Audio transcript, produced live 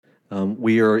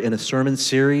We are in a sermon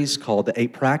series called The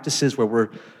 8 Practices, where we're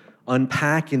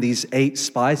unpacking these 8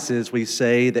 spices, we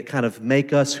say, that kind of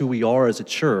make us who we are as a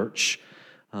church.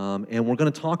 And we're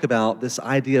going to talk about this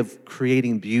idea of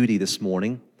creating beauty this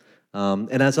morning.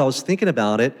 And as I was thinking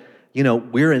about it,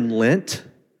 we're in Lent.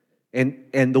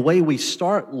 And the way we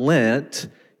start Lent,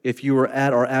 if you were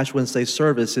at our Ash Wednesday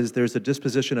services, there's a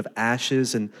disposition of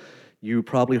ashes, and you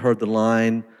probably heard the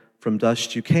line, "From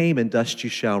dust you came, and dust you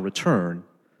shall return."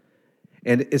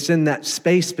 And it's in that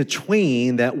space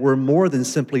between that we're more than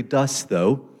simply dust,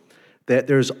 though, that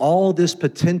there's all this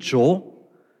potential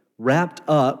wrapped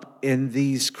up in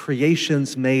these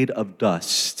creations made of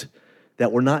dust,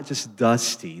 that we're not just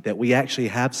dusty, that we actually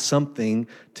have something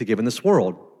to give in this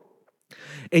world.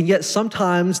 And yet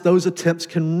sometimes those attempts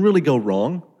can really go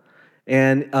wrong.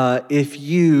 And if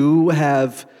you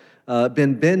have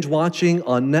been binge watching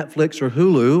on Netflix or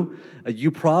Hulu,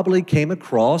 you probably came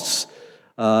across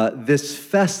this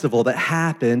festival that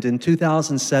happened in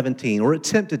 2017, or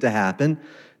attempted to happen,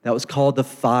 that was called the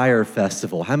Fyre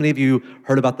Festival. How many of you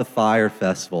heard about the Fyre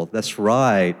Festival? That's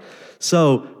right.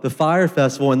 So the Fyre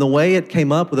Festival, and the way it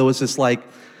came up, there was this like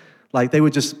they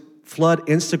would just flood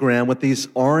Instagram with these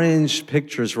orange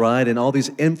pictures, right? And all these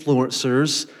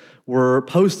influencers were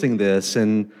posting this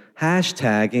and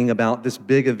hashtagging about this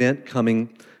big event coming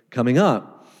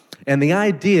up. And the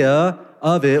idea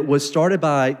of it was started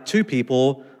by 2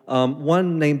 people,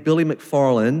 one named Billy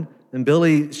McFarland, and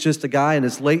Billy's just a guy in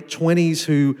his late 20s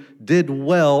who did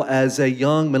well as a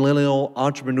young millennial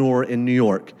entrepreneur in New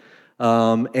York.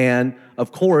 And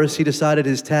of course, he decided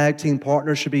his tag team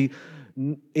partner should be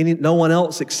no one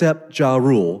else except Ja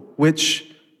Rule,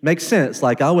 which makes sense.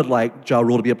 Like, I would like Ja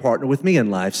Rule to be a partner with me in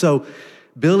life. So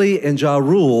Billy and Ja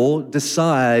Rule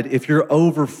decide, if you're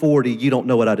over 40, you don't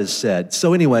know what I just said.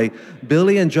 So anyway,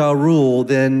 Billy and Ja Rule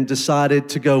then decided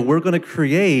to go, we're going to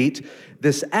create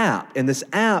this app, and this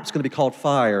app's going to be called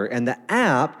Fyre, and the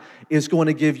app is going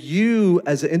to give you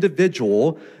as an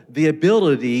individual the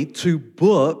ability to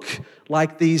book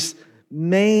like these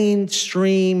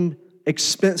mainstream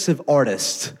expensive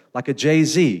artists, like a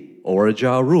Jay-Z or a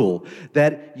Ja Rule,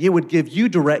 that you would give you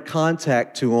direct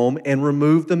contact to them and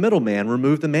remove the middleman,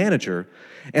 remove the manager.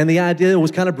 And the idea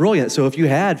was kind of brilliant. So if you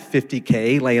had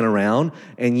 $50K laying around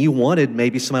and you wanted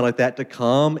maybe somebody like that to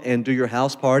come and do your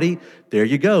house party, there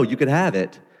you go, you could have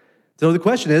it. So the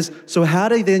question is, so how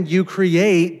do then you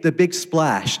create the big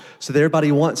splash so that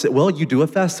everybody wants it? Well, you do a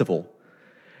festival.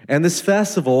 And this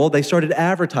festival, they started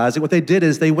advertising. What they did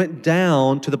is they went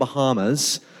down to the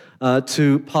Bahamas,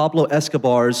 to Pablo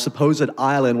Escobar's supposed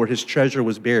island where his treasure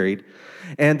was buried.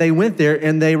 And they went there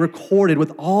and they recorded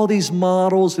with all these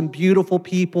models and beautiful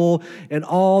people and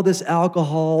all this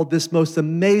alcohol, this most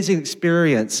amazing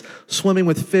experience, swimming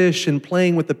with fish and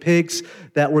playing with the pigs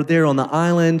that were there on the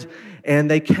island.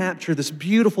 And they captured this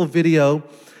beautiful video,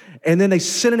 and then they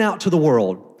sent it out to the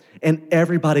world, and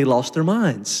everybody lost their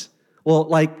minds. Well,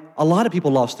 like, a lot of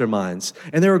people lost their minds,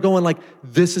 and they were going like,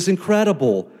 this is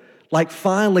incredible. Like,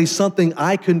 finally something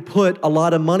I can put a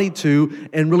lot of money to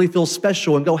and really feel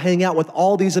special and go hang out with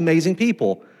all these amazing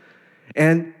people.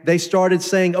 And they started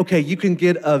saying, okay, you can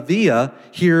get a villa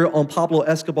here on Pablo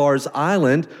Escobar's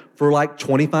island for like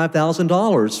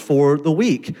 $25,000 for the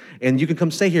week. And you can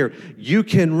come stay here. You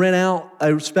can rent out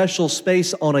a special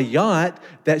space on a yacht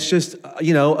that's just,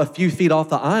 a few feet off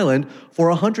the island for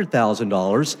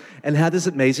 $100,000 and have this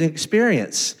amazing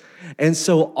experience. And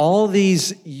so all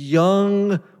these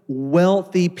young,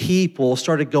 wealthy people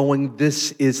started going,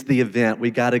 this is the event.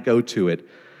 We got to go to it.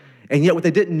 And yet what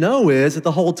they didn't know is that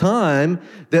the whole time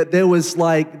that there was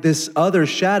like this other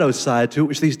shadow side to it,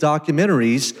 which these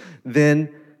documentaries then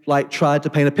like tried to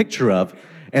paint a picture of.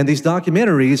 And these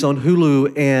documentaries on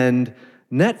Hulu and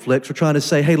Netflix were trying to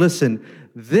say, hey, listen,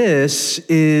 this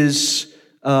was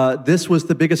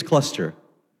the biggest cluster.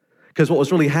 Because what was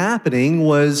really happening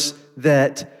was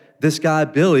that this guy,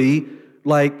 Billy,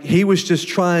 like, he was just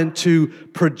trying to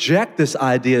project this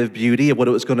idea of beauty, of what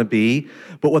it was going to be.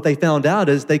 But what they found out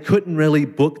is they couldn't really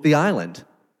book the island.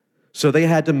 So they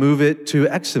had to move it to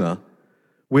Exuma,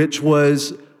 which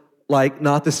was like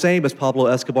not the same as Pablo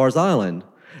Escobar's island.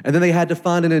 And then they had to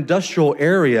find an industrial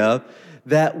area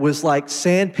that was like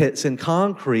sand pits and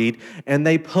concrete. And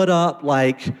they put up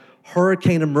like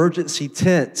hurricane emergency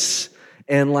tents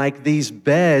and like these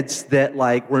beds that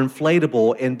like were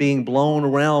inflatable and being blown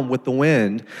around with the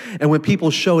wind. And when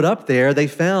people showed up there, they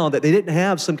found that they didn't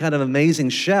have some kind of amazing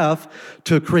chef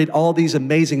to create all these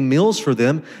amazing meals for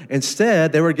them.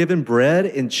 Instead, they were given bread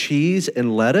and cheese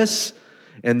and lettuce,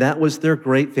 and that was their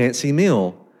great fancy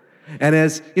meal. And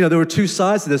as, there were two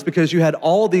sides to this because you had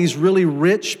all these really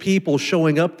rich people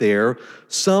showing up there,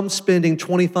 some spending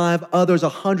 $25, others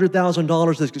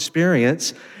 $100,000 this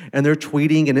experience, and they're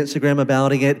tweeting and Instagram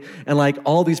about it. And like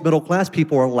all these middle class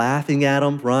people are laughing at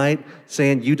them, right?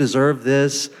 Saying, you deserve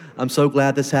this. I'm so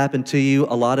glad this happened to you.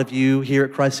 A lot of you here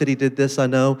at Christ City did this, I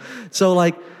know. So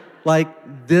like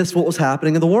this, what was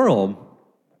happening in the world.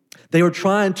 They were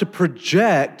trying to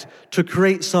project, to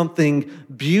create something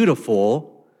beautiful,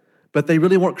 but they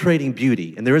really weren't creating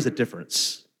beauty, and there is a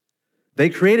difference. They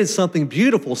created something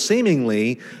beautiful,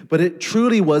 seemingly, but it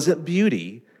truly wasn't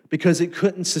beauty because it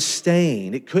couldn't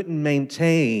sustain, it couldn't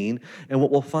maintain, and what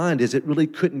we'll find is it really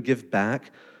couldn't give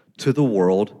back to the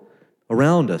world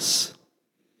around us.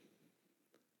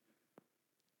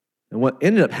 And what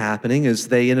ended up happening is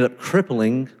they ended up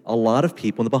crippling a lot of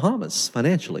people in the Bahamas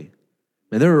financially.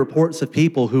 And there are reports of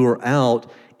people who are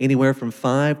out anywhere from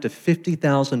 $5,000 to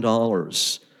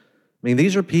 $50,000. I mean,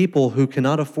 these are people who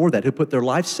cannot afford that, who put their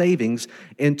life savings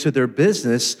into their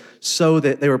business so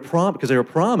that they were because they were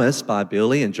promised by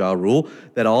Billy and Ja Rule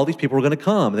that all these people were going to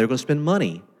come and they were going to spend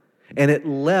money. And it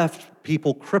left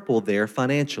people crippled there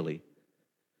financially.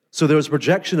 So there was a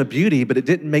projection of beauty, but it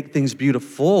didn't make things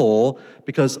beautiful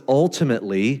because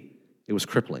ultimately it was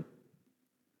crippling.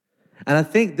 And I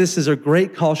think this is a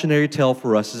great cautionary tale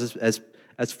for us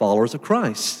as followers of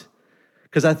Christ.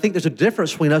 Because I think there's a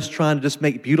difference between us trying to just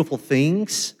make beautiful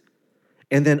things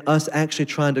and then us actually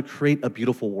trying to create a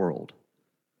beautiful world.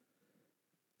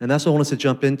 And that's what I want us to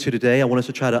jump into today. I want us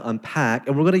to try to unpack,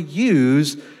 and we're going to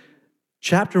use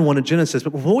chapter 1 of Genesis.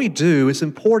 But before we do, it's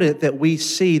important that we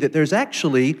see that there's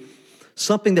actually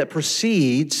something that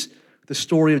precedes the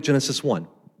story of Genesis 1.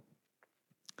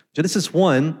 Genesis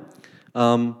 1,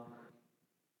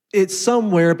 it's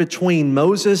somewhere between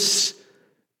Moses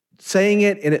saying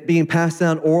it and it being passed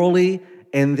down orally,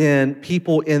 and then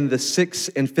people in the 6th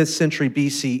and 5th century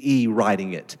BCE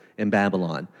writing it in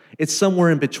Babylon. It's somewhere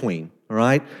in between, all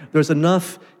right? There's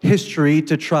enough history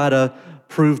to try to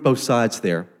prove both sides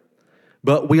there.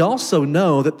 But we also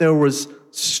know that there was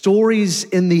stories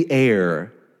in the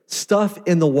air, stuff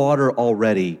in the water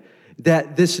already,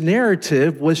 that this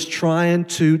narrative was trying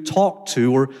to talk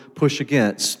to or push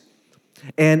against.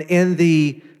 And in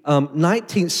the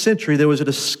 19th century, there was a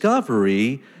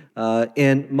discovery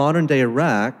in modern-day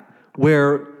Iraq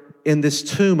where in this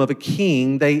tomb of a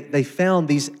king, they found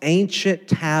these ancient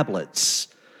tablets.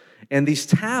 And these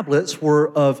tablets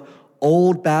were of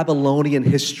old Babylonian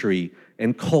history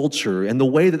and culture and the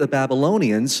way that the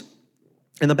Babylonians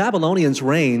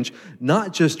range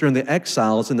not just during the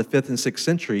exiles in the 5th and 6th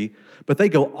century, but they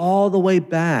go all the way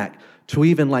back to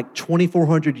even like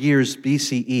 2,400 years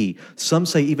BCE. Some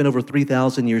say even over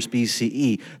 3,000 years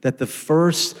BCE, that the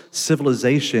first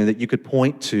civilization that you could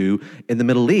point to in the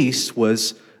Middle East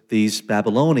was these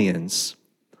Babylonians.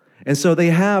 And so they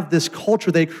have this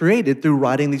culture they created through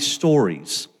writing these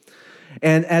stories.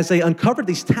 And as they uncovered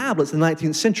these tablets in the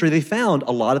 19th century, they found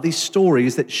a lot of these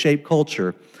stories that shape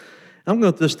culture. I'm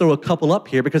going to just throw a couple up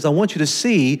here because I want you to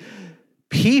see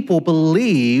people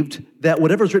believed that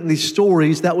whatever's written in these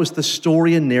stories, that was the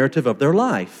story and narrative of their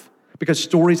life. Because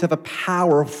stories have a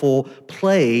powerful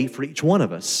play for each one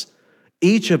of us.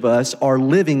 Each of us are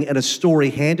living in a story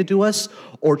handed to us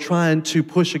or trying to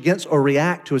push against or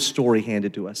react to a story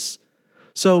handed to us.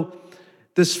 So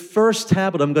this first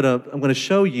tablet I'm going to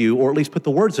show you, or at least put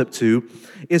the words up to,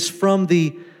 is from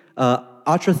the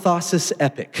Atrahasis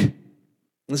epic.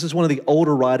 This is one of the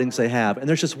older writings they have. And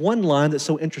there's just one line that's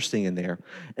so interesting in there.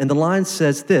 And the line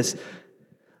says this: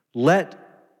 let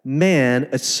man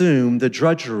assume the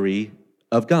drudgery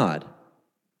of God.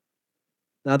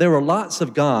 Now, there were lots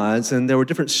of gods, and there were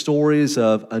different stories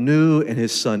of Anu and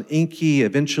his son Enki.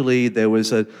 Eventually, there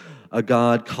was a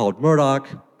god called Marduk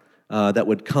that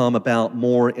would come about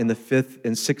more in the 5th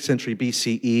and 6th century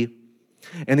BCE.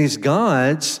 And these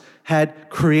gods had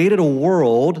created a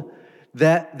world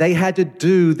that they had to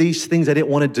do these things they didn't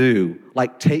want to do,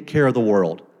 like take care of the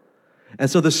world. And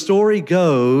so the story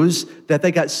goes that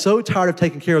they got so tired of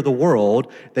taking care of the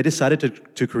world, they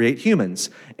decided to create humans.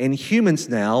 And humans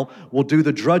now will do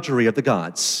the drudgery of the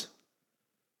gods.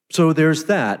 So there's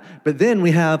that. But then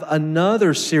we have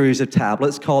another series of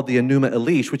tablets called the Enuma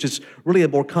Elish, which is really a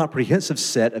more comprehensive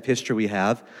set of history we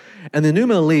have. And the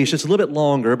Enuma Elish is a little bit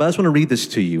longer, but I just want to read this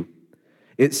to you.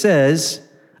 It says,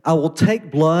 I will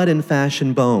take blood and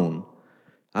fashion bone.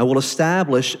 I will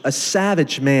establish a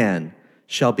savage man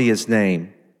shall be his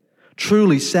name.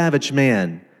 Truly savage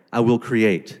man I will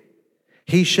create.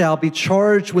 He shall be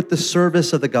charged with the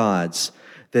service of the gods,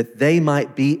 that they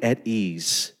might be at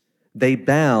ease. They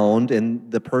bound,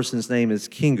 and the person's name is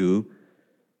Kingu,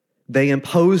 They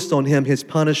imposed on him his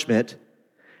punishment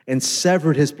and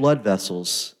severed his blood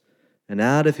vessels, and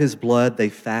out of his blood they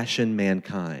fashioned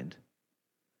mankind.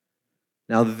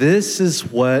 Now, this is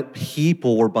what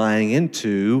people were buying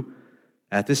into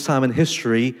at this time in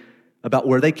history about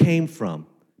where they came from,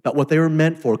 about what they were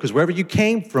meant for, because wherever you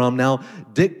came from now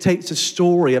dictates the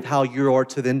story of how you are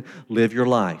to then live your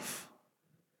life.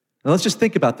 Now, let's just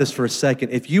think about this for a second.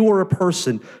 If you were a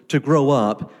person to grow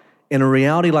up in a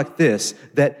reality like this,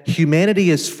 that humanity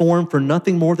is formed for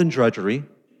nothing more than drudgery,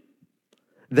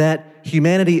 that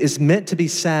humanity is meant to be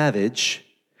savage,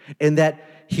 and that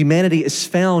humanity is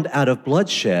found out of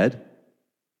bloodshed,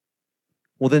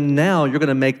 well, then now you're going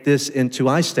to make this into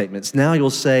I statements. Now you'll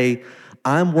say,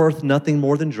 I'm worth nothing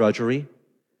more than drudgery.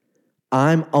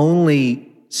 I'm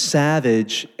only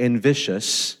savage and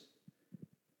vicious,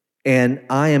 and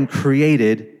I am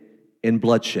created in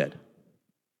bloodshed.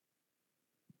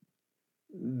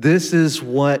 This is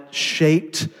what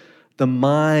shaped the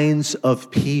minds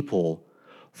of people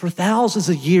for thousands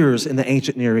of years in the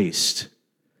ancient Near East.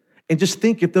 And just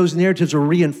think if those narratives are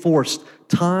reinforced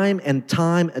time and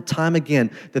time and time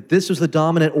again, that this was the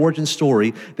dominant origin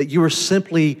story, that you were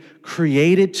simply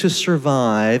created to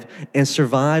survive and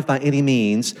survive by any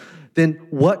means, then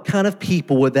what kind of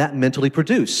people would that mentally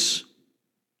produce?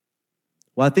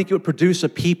 Well, I think it would produce a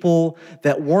people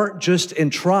that weren't just in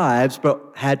tribes,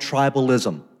 but had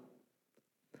tribalism.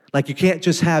 Like you can't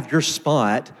just have your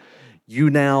spot, you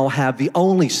now have the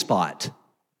only spot.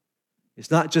 It's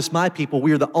not just my people,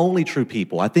 we are the only true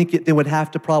people. I think it then would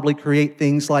have to probably create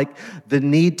things like the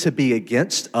need to be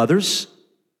against others.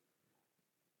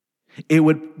 It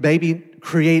would maybe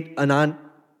create an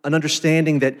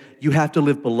understanding that you have to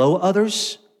live below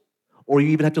others, or you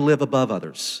even have to live above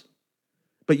others.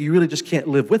 But you really just can't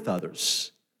live with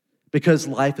others because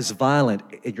life is violent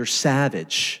and you're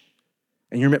savage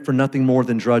and you're meant for nothing more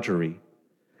than drudgery.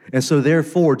 And so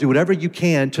therefore, do whatever you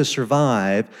can to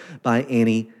survive by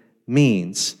any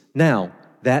means. Now,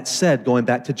 that said, going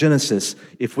back to Genesis,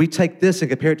 if we take this and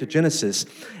compare it to Genesis,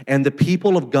 and the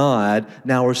people of God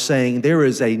now are saying there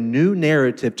is a new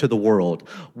narrative to the world,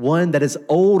 one that is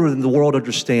older than the world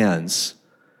understands.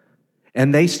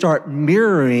 And they start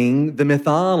mirroring the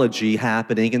mythology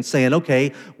happening and saying,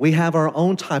 okay, we have our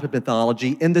own type of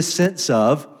mythology in the sense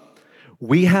of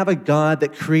we have a God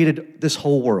that created this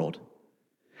whole world.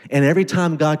 And every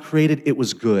time God created, it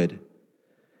was good.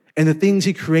 And the things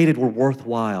he created were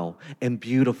worthwhile and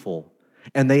beautiful.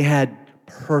 And they had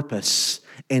purpose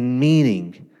and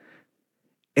meaning.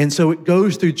 And so it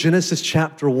goes through Genesis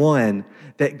chapter 1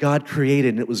 that God created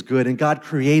and it was good, and God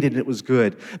created and it was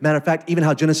good. Matter of fact, even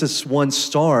how Genesis 1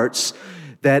 starts,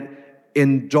 that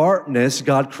in darkness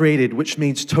God created, which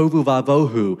means tohu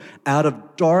vavohu. Out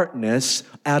of darkness,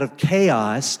 out of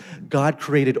chaos, God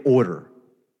created order.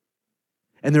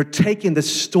 And they're taking the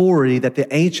story that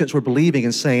the ancients were believing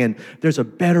and saying, there's a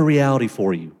better reality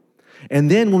for you.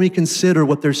 And then when we consider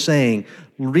what they're saying,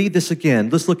 read this again.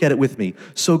 Let's look at it with me.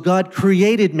 So God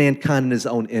created mankind in his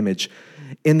own image.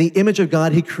 In the image of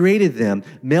God, he created them.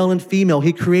 Male and female,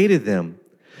 he created them.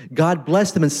 God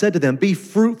blessed them and said to them, be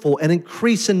fruitful and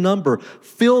increase in number.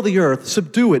 Fill the earth,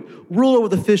 subdue it, rule over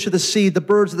the fish of the sea, the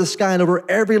birds of the sky, and over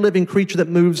every living creature that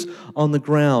moves on the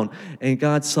ground. And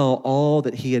God saw all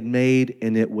that he had made,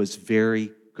 and it was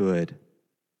very good.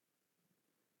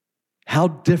 How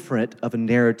different of a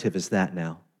narrative is that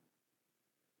now?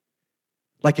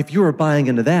 Like if you were buying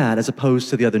into that as opposed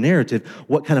to the other narrative,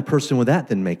 what kind of person would that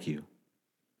then make you?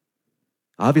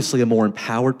 Obviously a more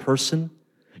empowered person.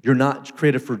 You're not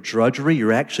created for drudgery.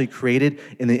 You're actually created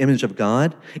in the image of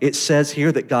God. It says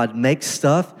here that God makes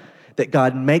stuff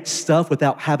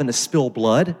without having to spill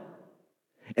blood,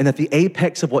 and that the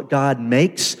apex of what God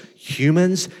makes,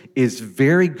 humans, is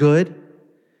very good.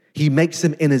 He makes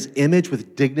them in his image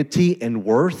with dignity and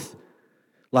worth.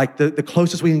 Like the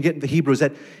closest we can get in the Hebrew is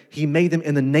that he made them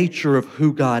in the nature of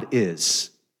who God is.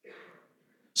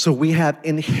 So we have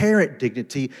inherent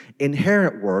dignity,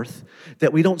 inherent worth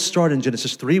that we don't start in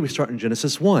Genesis 3, we start in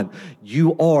Genesis 1.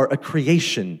 You are a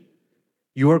creation.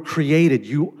 You are created.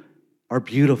 You are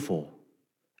beautiful.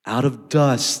 Out of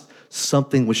dust,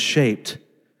 something was shaped.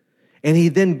 And he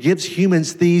then gives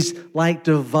humans these like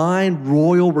divine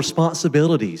royal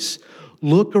responsibilities.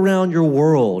 Look around your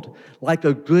world like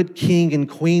a good king and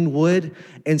queen would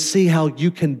and see how you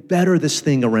can better this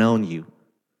thing around you.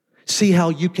 See how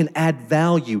you can add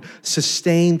value,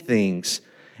 sustain things,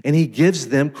 and he gives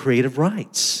them creative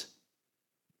rights.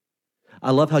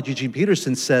 I love how Eugene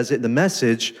Peterson says it in the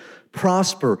Message,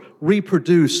 prosper,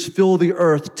 reproduce, fill the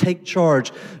earth, take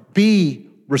charge, be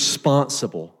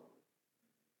responsible.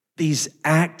 these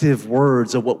active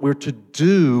words of what we're to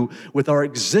do with our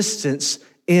existence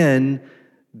in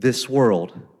this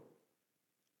world.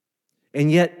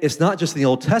 And yet, it's not just in the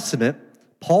Old Testament.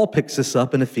 Paul picks this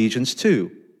up in Ephesians 2.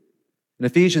 In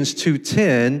Ephesians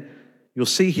 2:10, you'll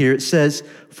see here, it says,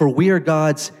 "For we are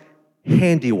God's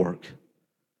handiwork,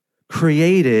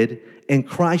 created in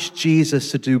Christ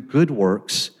Jesus to do good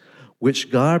works,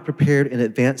 which God prepared in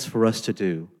advance for us to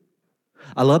do."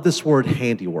 I love this word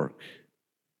handiwork.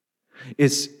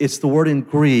 It's the word in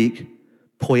Greek,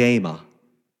 poema.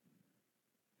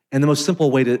 And the most simple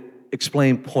way to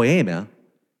explain poema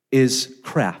is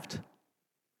craft.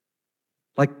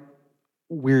 Like,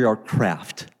 we are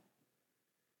craft.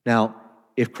 Now,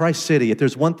 if Christ City, if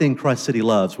there's one thing Christ City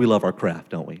loves, we love our craft,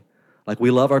 don't we? Like,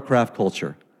 we love our craft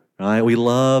culture, right? We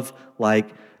love, like,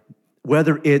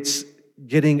 whether it's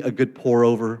getting a good pour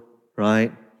over,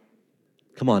 right?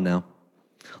 Come on now.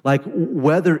 Like,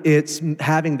 whether it's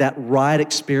having that right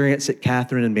experience at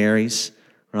Catherine and Mary's,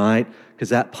 right? Because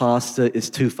that pasta is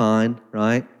too fine,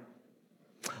 right?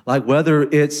 Like, whether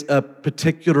it's a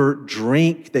particular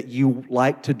drink that you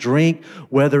like to drink,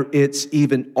 whether it's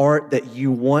even art that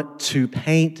you want to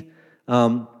paint,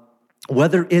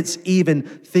 whether it's even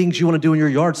things you want to do in your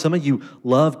yard. Some of you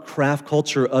love craft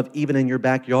culture of even in your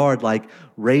backyard, like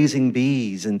raising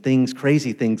bees and things,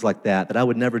 crazy things like that I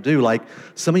would never do. Like,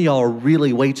 some of y'all are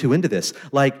really way too into this.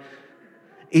 Like,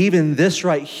 even this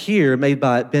right here, made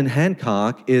by Ben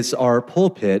Hancock, is our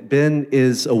pulpit. Ben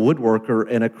is a woodworker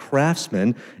and a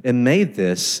craftsman and made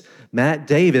this. Matt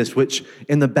Davis, which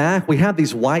in the back, we have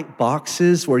these white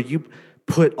boxes where you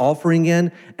put offering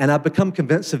in, and I've become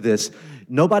convinced of this.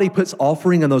 Nobody puts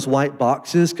offering in those white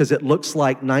boxes because it looks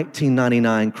like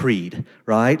 1999 Creed,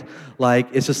 right? Like,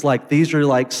 it's just like, these are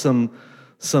like some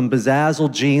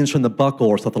bezazzled jeans from the Buckle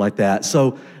or something like that.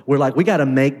 So we're like, we got to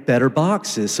make better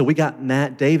boxes. So we got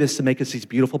Matt Davis to make us these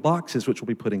beautiful boxes, which we'll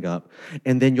be putting up.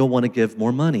 And then you'll want to give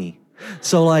more money.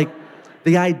 So, like,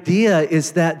 the idea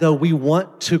is that, though, we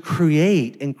want to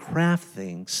create and craft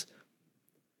things.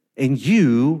 And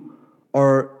you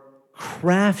are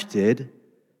crafted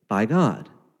by God.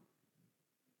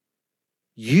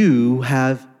 You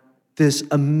have this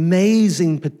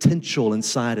amazing potential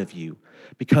inside of you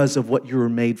because of what you were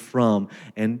made from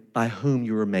and by whom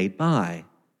you were made by.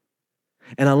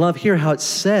 And I love here how it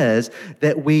says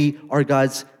that we are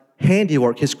God's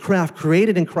handiwork, His craft,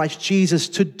 created in Christ Jesus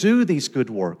to do these good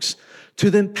works, to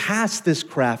then pass this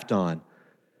craft on,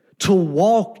 to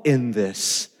walk in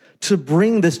this, to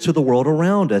bring this to the world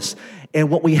around us. And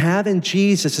what we have in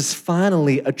Jesus is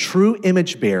finally a true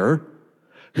image bearer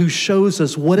who shows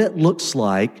us what it looks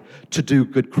like to do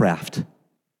good craft.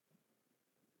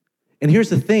 And here's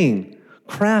the thing,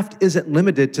 craft isn't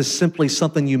limited to simply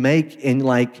something you make in,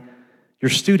 like, your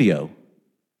studio.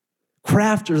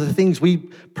 Craft are the things we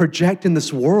project in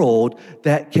this world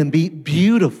that can be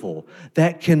beautiful,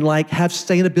 that can, like, have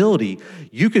sustainability.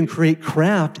 You can create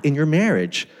craft in your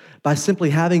marriage by simply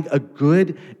having a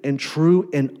good and true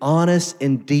and honest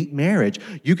and deep marriage.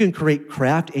 You can create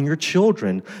craft in your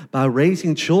children by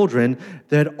raising children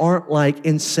that aren't, like,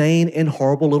 insane and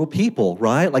horrible little people,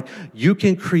 right? Like, you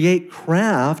can create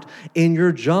craft in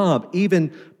your job,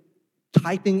 even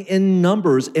typing in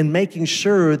numbers and making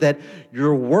sure that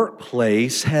your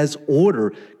workplace has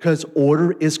order, because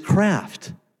order is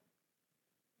craft.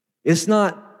 It's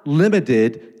not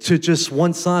limited to just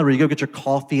one side where you go get your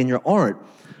coffee and your art.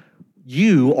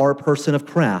 You are a person of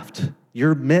craft.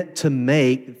 You're meant to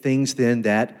make things then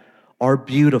that are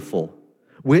beautiful,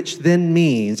 which then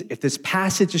means, if this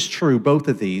passage is true, both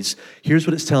of these, here's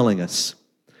what it's telling us.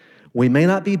 We may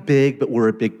not be big, but we're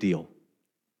a big deal.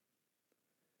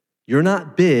 You're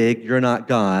not big, you're not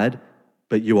God,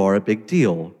 but you are a big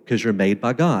deal because you're made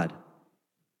by God.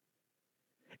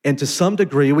 And to some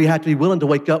degree, we have to be willing to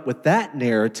wake up with that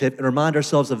narrative and remind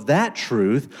ourselves of that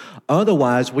truth.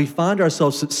 Otherwise, we find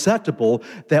ourselves susceptible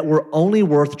that we're only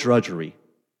worth drudgery.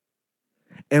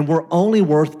 And we're only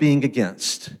worth being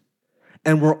against.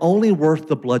 And we're only worth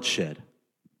the bloodshed.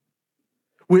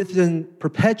 Which then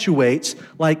perpetuates,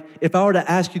 like, if I were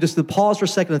to ask you just to pause for a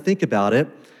second and think about it,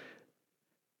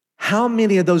 how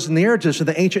many of those narratives of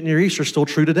the ancient Near East are still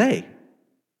true today?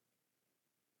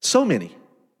 So many.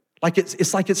 Like,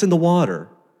 it's like it's in the water.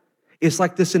 It's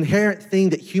like this inherent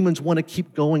thing that humans want to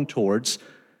keep going towards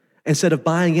instead of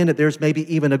buying in that there's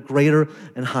maybe even a greater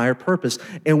and higher purpose.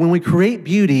 And when we create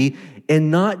beauty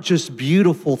and not just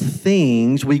beautiful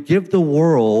things, we give the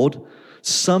world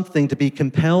something to be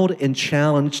compelled and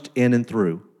challenged in and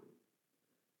through.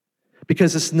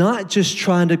 Because it's not just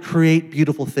trying to create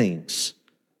beautiful things.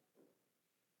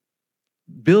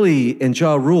 Billy and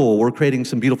Ja Rule were creating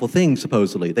some beautiful things,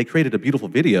 supposedly. They created a beautiful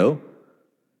video.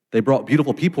 They brought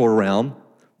beautiful people around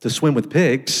to swim with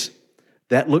pigs.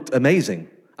 That looked amazing.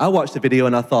 I watched the video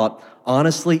and I thought,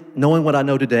 honestly, knowing what I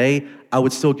know today, I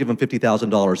would still give them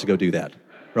 $50,000 to go do that,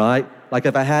 right? Like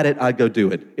if I had it, I'd go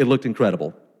do it. It looked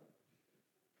incredible.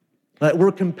 Like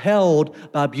we're compelled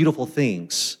by beautiful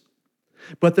things.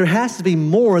 But there has to be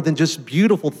more than just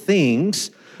beautiful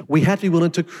things. We have to be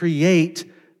willing to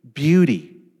create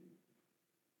beauty.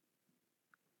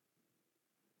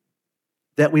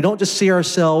 That we don't just see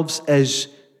ourselves as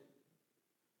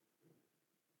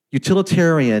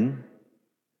utilitarian,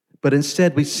 but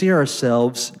instead we see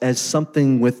ourselves as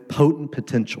something with potent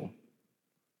potential.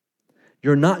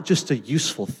 You're not just a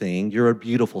useful thing, you're a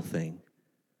beautiful thing,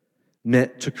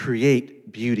 meant to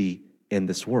create beauty in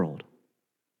this world.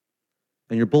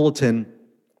 In your bulletin,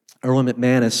 Erwin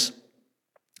McManus,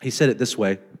 he said it this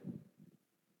way: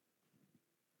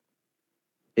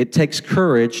 it takes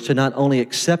courage to not only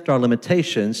accept our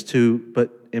limitations, but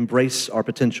embrace our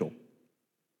potential.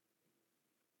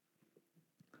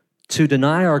 To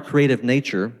deny our creative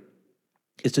nature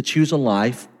is to choose a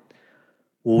life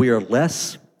where we are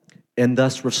less and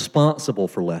thus responsible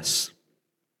for less.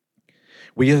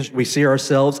 We see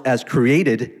ourselves as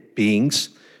created beings,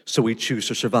 so we choose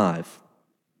to survive.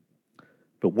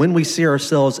 But when we see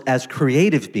ourselves as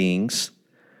creative beings,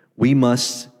 we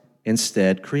must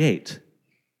instead create.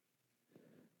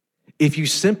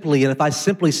 If I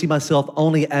simply see myself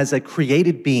only as a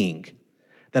created being,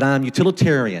 that I'm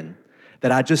utilitarian,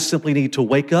 that I just simply need to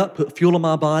wake up, put fuel in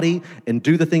my body, and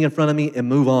do the thing in front of me and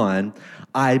move on,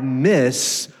 I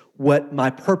miss what my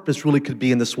purpose really could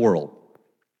be in this world.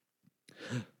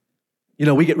 You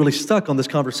know, we get really stuck on this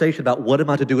conversation about what am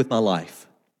I to do with my life?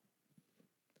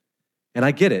 And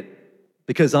I get it,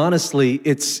 because honestly,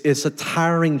 it's a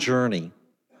tiring journey.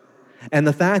 And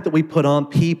the fact that we put on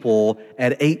people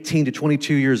at 18 to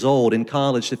 22 years old in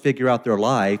college to figure out their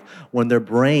life when their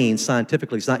brain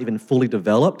scientifically is not even fully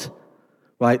developed,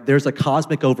 right? There's a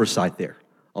cosmic oversight there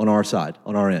on our side,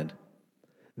 on our end.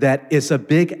 That is a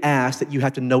big ask that you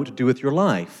have to know what to do with your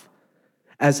life.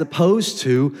 As opposed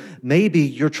to maybe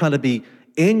you're trying to be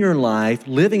in your life,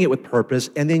 living it with purpose,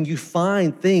 and then you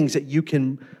find things that you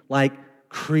can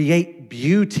create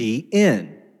beauty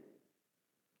in.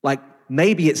 Like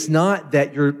maybe it's not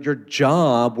that your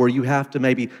job where you have to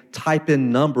maybe type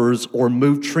in numbers or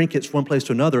move trinkets from one place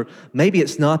to another. Maybe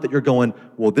it's not that you're going,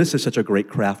 well, this is such a great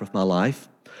craft with my life.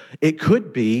 It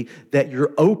could be that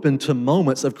you're open to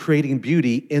moments of creating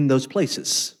beauty in those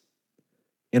places,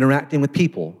 interacting with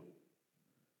people,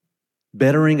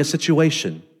 bettering a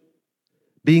situation,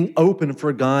 being open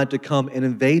for God to come and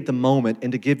invade the moment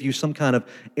and to give you some kind of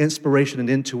inspiration and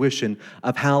intuition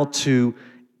of how to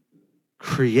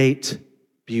create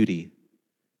beauty.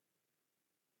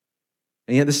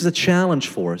 And yet this is a challenge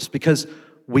for us because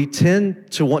we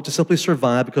tend to want to simply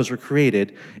survive because we're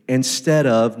created instead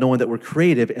of knowing that we're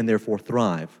creative and therefore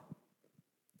thrive.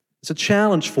 It's a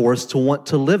challenge for us to want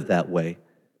to live that way.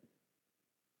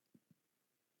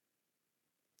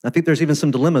 I think there's even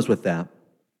some dilemmas with that.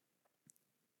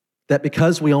 That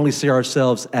because we only see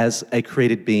ourselves as a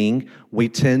created being, we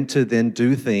tend to then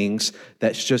do things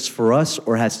that's just for us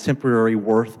or has temporary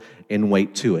worth and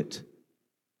weight to it.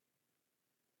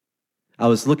 I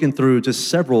was looking through just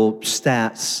several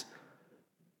stats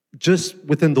just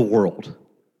within the world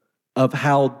of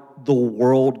how the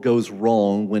world goes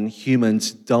wrong when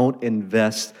humans don't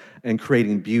invest in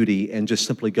creating beauty and just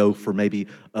simply go for maybe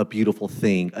a beautiful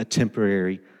thing, a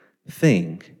temporary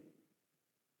thing.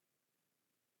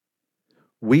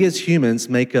 We as humans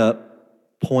make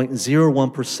up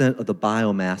 0.01% of the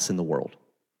biomass in the world,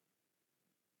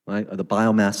 right? Of the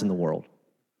biomass in the world.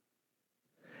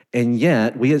 And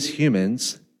yet, we as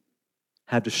humans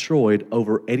have destroyed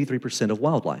over 83% of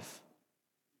wildlife.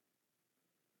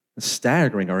 It's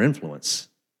staggering, our influence.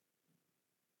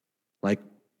 Like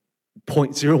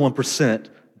 0.01%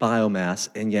 biomass,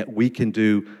 and yet we can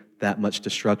do that much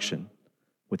destruction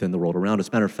within the world around us. As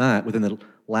a matter of fact, within the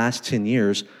last 10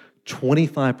 years,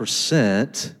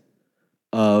 25%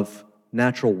 of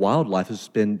natural wildlife has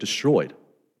been destroyed,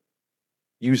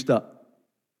 used up.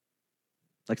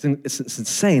 It's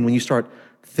insane when you start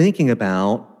thinking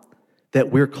about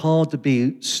that we're called to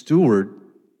be stewards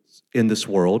in this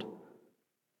world,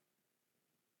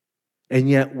 and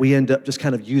yet we end up just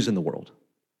kind of using the world.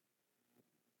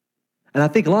 And I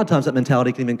think a lot of times that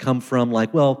mentality can even come from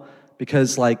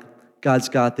because God's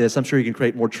got this, I'm sure he can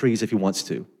create more trees if he wants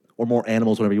to, or more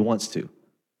animals whenever he wants to.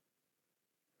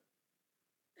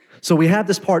 So we have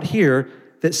this part here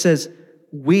that says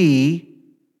we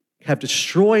have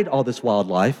destroyed all this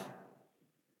wildlife,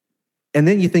 And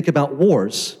then you think about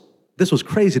wars. This was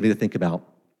crazy to me to think about.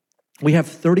 We have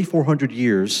 3,400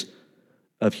 years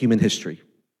of human history.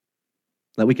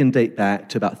 Now, we can date back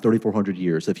to about 3,400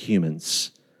 years of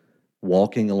humans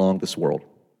walking along this world.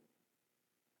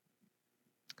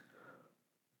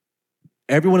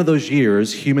 Every one of those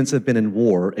years, humans have been in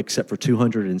war except for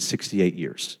 268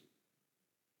 years.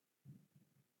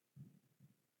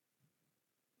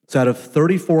 So out of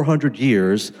 3,400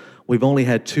 years, we've only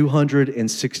had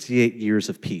 268 years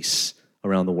of peace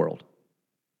around the world,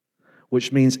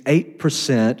 which means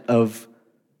 8% of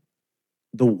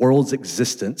the world's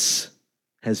existence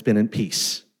has been in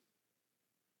peace.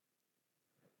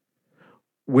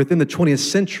 Within the 20th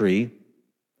century,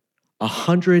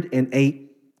 108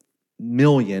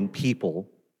 million people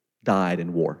died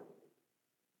in war,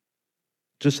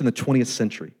 just in the 20th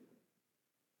century.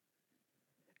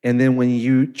 And then when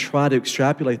you try to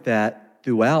extrapolate that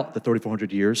throughout the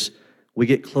 3,400 years, we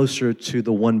get closer to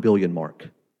the 1 billion mark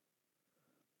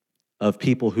of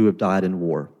people who have died in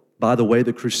war. By the way,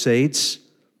 the Crusades,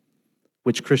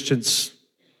 which Christians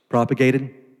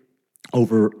propagated,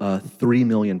 over 3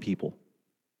 million people.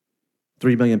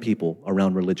 3 million people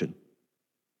around religion,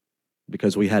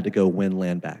 because we had to go win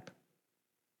land back.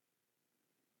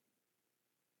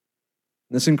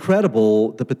 And it's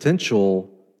incredible the potential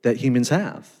that humans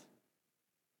have.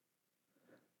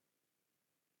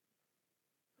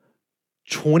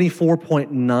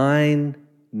 24.9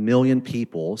 million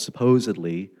people,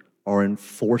 supposedly, are in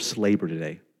forced labor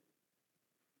today.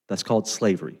 That's called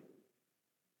slavery.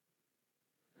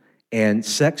 And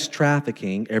sex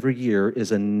trafficking every year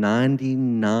is a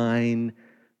 $99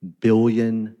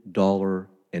 billion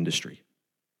industry.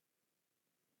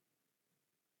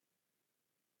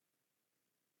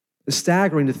 It's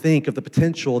staggering to think of the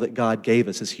potential that God gave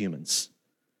us as humans,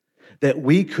 that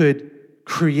we could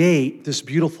create this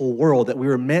beautiful world, that we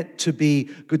were meant to be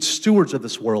good stewards of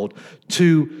this world,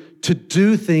 to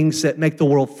do things that make the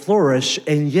world flourish,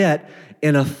 and yet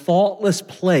in a thoughtless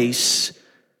place,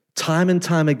 time and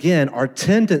time again, our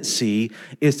tendency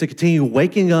is to continue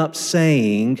waking up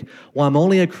saying, well, I'm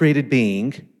only a created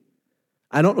being.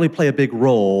 I don't really play a big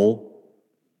role.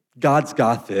 God's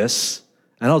got this.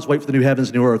 And I'll just wait for the new heavens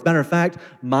and new earth. Matter of fact,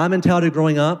 my mentality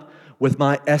growing up with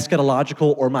my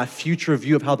eschatological or my future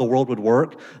view of how the world would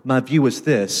work, my view is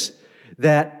this,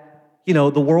 that,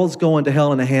 the world's going to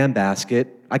hell in a handbasket.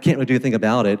 I can't really do anything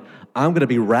about it. I'm going to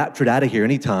be raptured out of here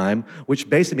anytime, which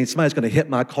basically means somebody's going to hit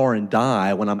my car and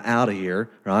die when I'm out of here,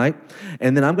 right?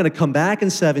 And then I'm going to come back in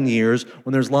 7 years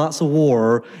when there's lots of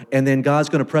war, and then God's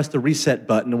going to press the reset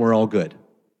button and we're all good.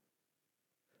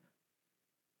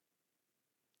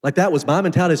 Like, that was my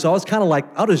mentality. So I was kind of like,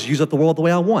 I'll just use up the world the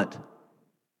way I want.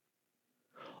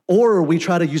 Or we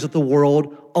try to use up the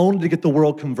world only to get the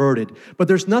world converted. But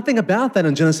there's nothing about that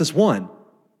in Genesis 1.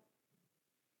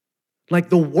 Like,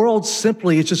 the world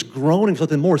simply is just groaning for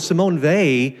something more. Simone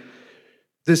Weil,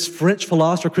 this French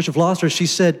philosopher, Christian philosopher, she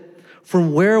said,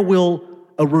 from where will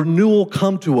a renewal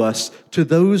come to us to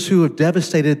those who have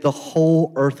devastated the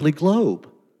whole earthly globe?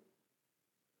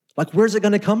 Like, where's it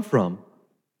going to come from?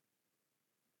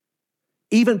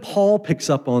 Even Paul picks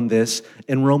up on this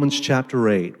in Romans chapter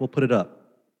 8. We'll put it up.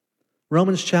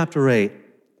 Romans chapter 8.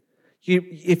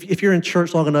 If you're in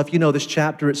church long enough, you know this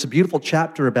chapter. It's a beautiful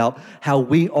chapter about how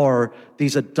we are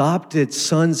these adopted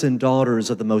sons and daughters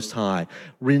of the Most High,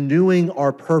 renewing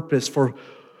our purpose for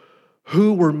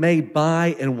who we're made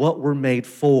by and what we're made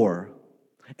for.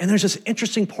 And there's this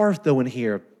interesting part, though, in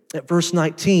here. At verse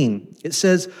 19, it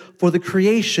says, for the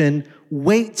creation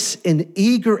waits in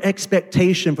eager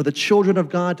expectation for the children of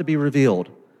God to be revealed.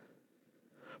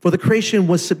 For the creation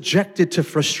was subjected to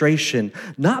frustration,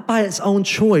 not by its own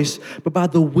choice, but by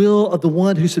the will of the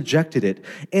one who subjected it,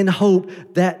 in hope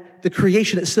that the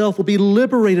creation itself will be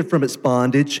liberated from its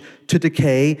bondage to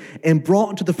decay and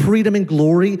brought into the freedom and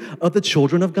glory of the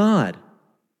children of God.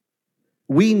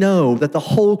 We know that the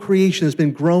whole creation has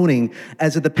been groaning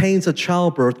as in the pains of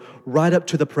childbirth right up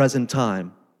to the present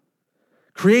time.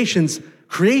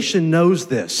 Creation knows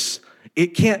this. It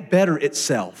can't better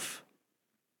itself.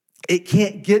 It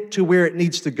can't get to where it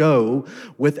needs to go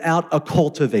without a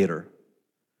cultivator,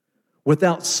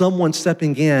 without someone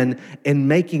stepping in and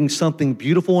making something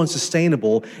beautiful and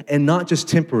sustainable and not just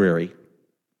temporary.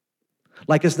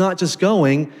 Like, it's not just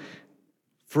going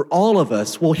for all of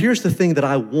us, well, here's the thing that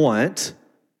I want,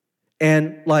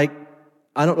 and like,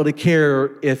 I don't really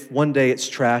care if one day it's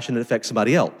trash and it affects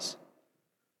somebody else,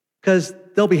 because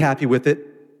they'll be happy with it,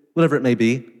 whatever it may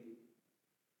be.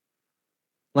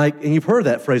 Like, and you've heard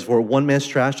that phrase before, one man's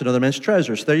trash, another man's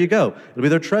treasure. So there you go. It'll be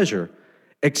their treasure.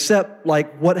 Except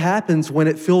like what happens when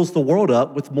it fills the world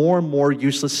up with more and more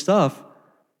useless stuff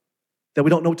that we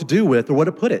don't know what to do with or where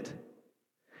to put it.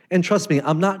 And trust me,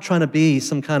 I'm not trying to be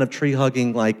some kind of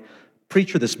tree-hugging like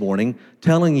preacher this morning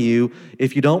telling you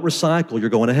if you don't recycle, you're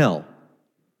going to hell.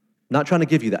 Not trying to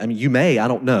give you that. I mean, you may, I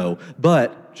don't know,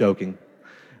 but joking.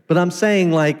 But I'm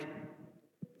saying like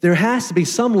there has to be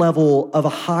some level of a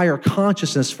higher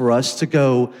consciousness for us to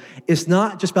go, it's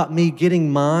not just about me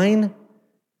getting mine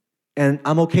and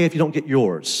I'm okay if you don't get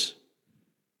yours.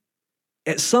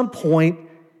 At some point,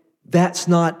 that's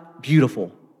not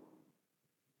beautiful.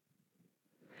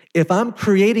 If I'm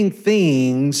creating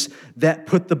things that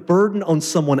put the burden on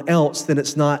someone else, then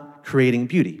it's not creating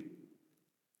beauty.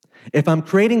 If I'm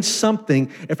creating something,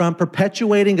 if I'm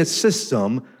perpetuating a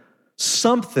system,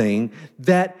 something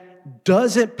that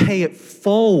doesn't pay it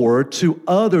forward to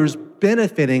others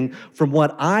benefiting from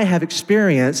what I have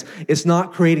experienced, it's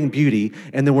not creating beauty,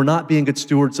 and then we're not being good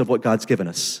stewards of what God's given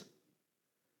us.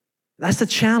 That's the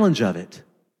challenge of it.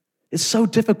 It's so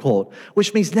difficult,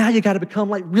 which means now you got to become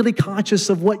like really conscious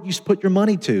of what you put your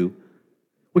money to.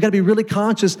 We got to be really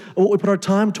conscious of what we put our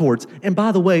time towards. And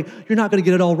by the way, you're not going to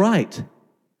get it all right.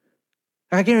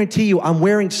 I guarantee you, I'm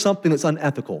wearing something that's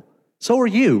unethical. So are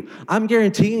you. I'm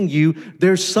guaranteeing you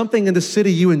there's something in the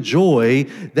city you enjoy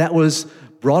that was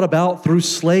brought about through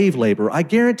slave labor. I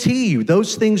guarantee you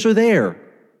those things are there.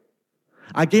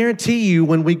 I guarantee you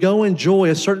when we go enjoy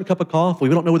a certain cup of coffee,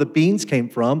 we don't know where the beans came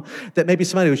from, that maybe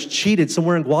somebody was cheated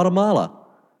somewhere in Guatemala.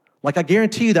 Like I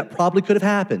guarantee you that probably could have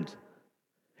happened.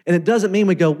 And it doesn't mean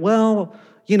we go, well,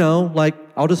 you know, like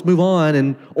I'll just move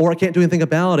on or I can't do anything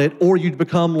about it, or you'd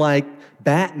become like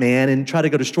Batman and try to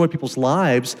go destroy people's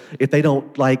lives if they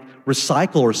don't like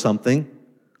recycle or something.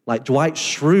 Like Dwight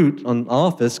Schrute on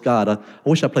Office. God, I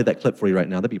wish I played that clip for you right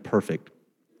now. That'd be perfect.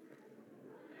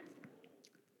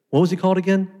 What was he called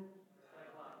again?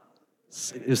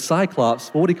 It was Cyclops.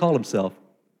 What would he call himself?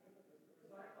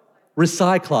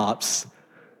 Recyclops.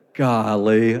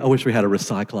 Golly, I wish we had a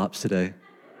Recyclops today.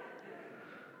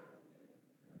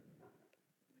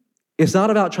 It's not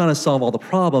about trying to solve all the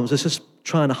problems. It's just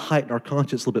trying to heighten our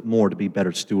conscience a little bit more to be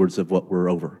better stewards of what we're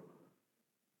over.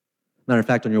 Matter of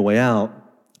fact, on your way out,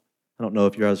 I don't know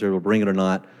if you guys are able to bring it or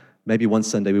not. Maybe one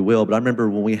Sunday we will. But I remember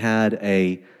when we had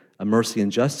a Mercy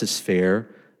and Justice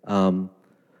fair,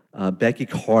 Becky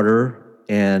Carter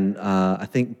and I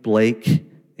think Blake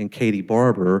and Katie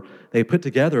Barber, they put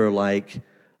together like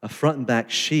a front and back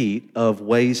sheet of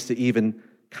ways to even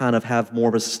kind of have more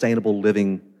of a sustainable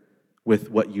living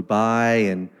with what you buy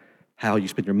and how you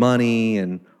spend your money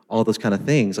and all those kind of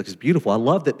things. Like, it's beautiful. I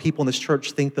love that people in this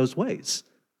church think those ways.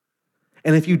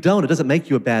 And if you don't, it doesn't make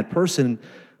you a bad person.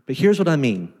 But here's what I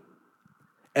mean.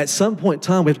 At some point in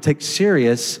time, we have to take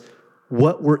serious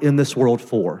what we're in this world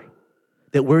for.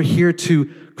 That we're here to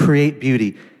create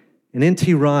beauty. And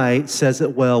N.T. Wright says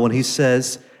it well when he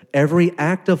says, every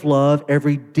act of love,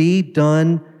 every deed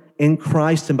done in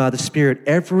Christ and by the Spirit,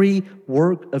 every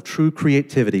work of true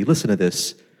creativity, listen to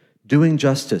this, doing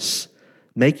justice,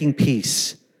 making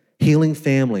peace, healing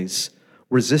families,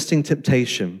 resisting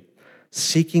temptation,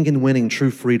 seeking and winning true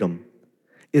freedom,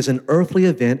 is an earthly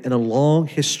event in a long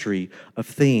history of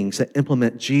things that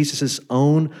implement Jesus'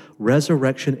 own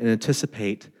resurrection and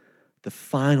anticipate the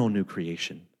final new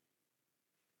creation.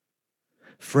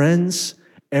 Friends,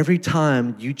 every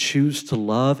time you choose to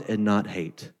love and not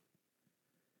hate,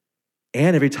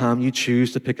 and every time you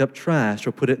choose to pick up trash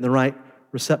or put it in the right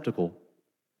receptacle,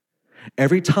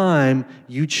 every time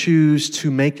you choose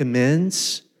to make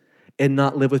amends and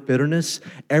not live with bitterness,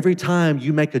 every time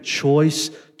you make a choice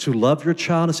to love your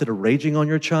child instead of raging on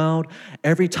your child,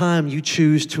 every time you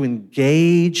choose to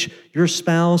engage your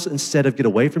spouse instead of get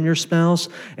away from your spouse,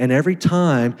 and every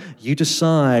time you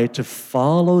decide to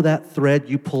follow that thread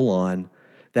you pull on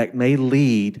that may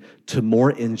lead to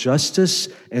more injustice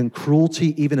and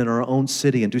cruelty even in our own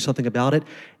city and do something about it,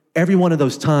 every one of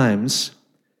those times,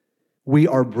 we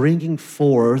are bringing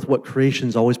forth what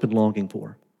creation's always been longing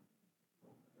for.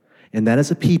 And that is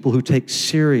a people who take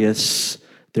serious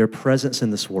their presence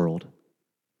in this world.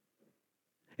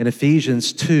 In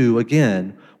Ephesians 2,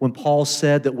 again, when Paul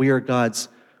said that we are God's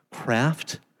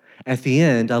craft, at the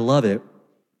end, I love it,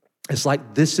 it's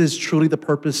like this is truly the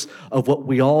purpose of what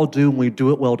we all do and we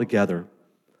do it well together.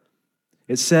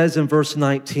 It says in verse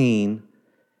 19,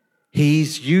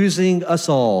 he's using us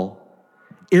all,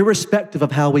 irrespective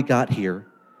of how we got here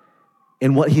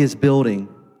and what he is building.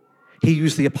 He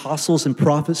used the apostles and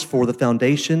prophets for the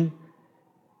foundation.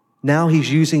 Now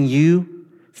he's using you,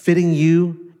 fitting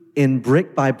you in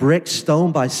brick by brick,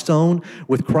 stone by stone,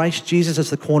 with Christ Jesus as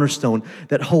the cornerstone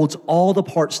that holds all the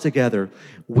parts together.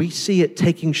 We see it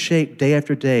taking shape day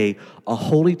after day, a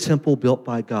holy temple built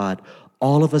by God,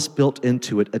 all of us built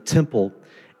into it, a temple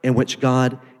in which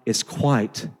God is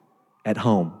quite at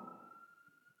home.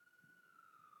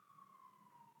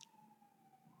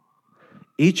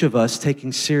 Each of us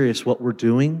taking serious what we're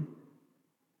doing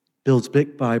builds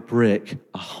brick by brick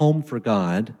a home for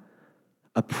God,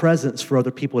 a presence for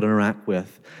other people to interact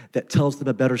with that tells them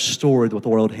a better story than what the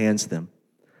world hands them.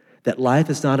 That life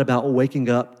is not about waking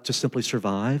up to simply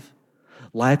survive.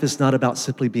 Life is not about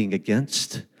simply being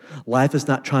against. Life is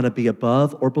not trying to be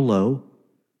above or below.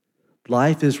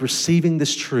 Life is receiving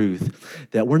this truth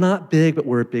that we're not big, but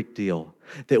we're a big deal.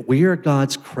 That we are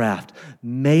God's craft,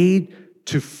 made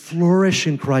to flourish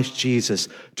in Christ Jesus,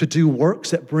 to do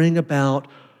works that bring about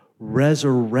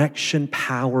resurrection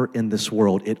power in this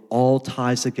world. It all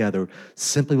ties together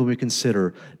simply when we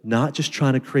consider not just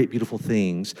trying to create beautiful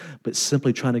things, but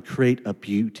simply trying to create a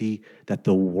beauty that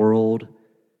the world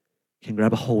can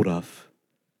grab a hold of,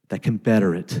 that can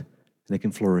better it, and they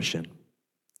can flourish in.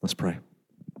 Let's pray.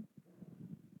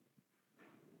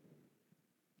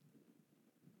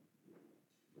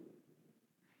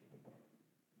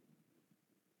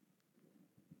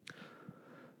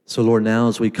 So, Lord, now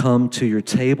as we come to your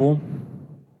table,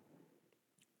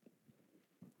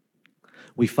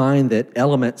 we find that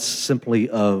elements simply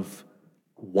of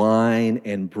wine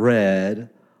and bread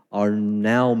are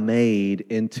now made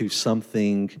into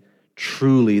something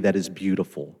truly that is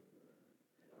beautiful,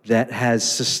 that has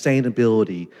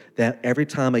sustainability, that every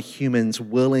time a human's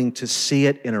willing to see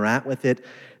it, interact with it,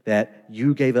 that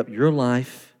you gave up your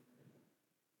life,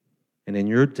 and in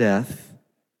your death,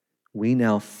 we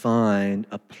now find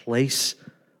a place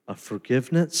of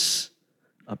forgiveness,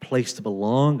 a place to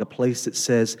belong, a place that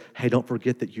says, hey, don't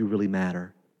forget that you really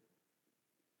matter.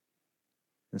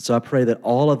 And so I pray that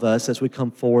all of us, as we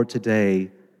come forward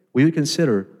today, we would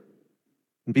consider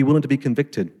and be willing to be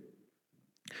convicted.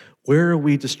 Where are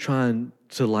we just trying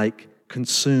to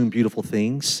consume beautiful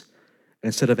things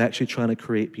instead of actually trying to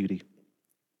create beauty?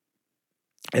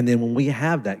 And then when we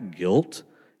have that guilt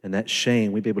and that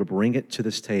shame, we'd be able to bring it to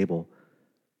this table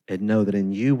and know that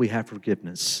in you we have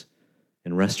forgiveness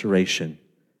and restoration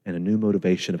and a new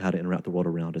motivation of how to interact with the world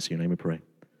around us. In your name we pray.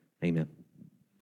 Amen.